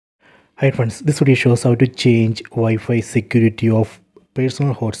Hi friends, this video shows how to change Wi-Fi security of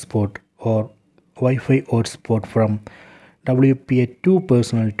personal hotspot or Wi-Fi hotspot from WPA2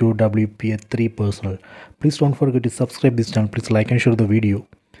 personal to WPA3 personal. Please don't forget to subscribe this channel. Please like and share the video.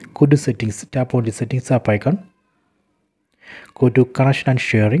 Go to settings, tap on the settings app icon. Go to connection and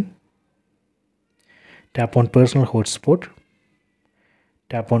sharing. Tap on personal hotspot.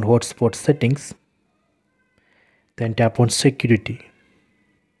 Tap on hotspot settings. Then tap on security.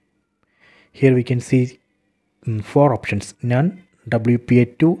 Here we can see four options. None,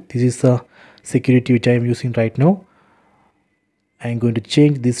 WPA2, this is the security which I am using right now. I am going to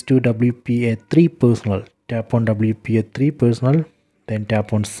change this to WPA3 personal. Tap on WPA3 personal, then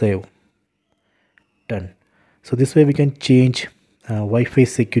tap on save. Done. So this way we can change Wi-Fi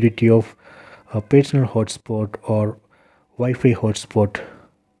security of a personal hotspot or Wi-Fi hotspot.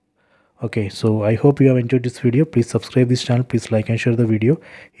 Okay, so I hope you have enjoyed this video. Please subscribe this channel. Please like and share the video.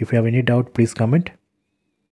 If you have any doubt, please comment.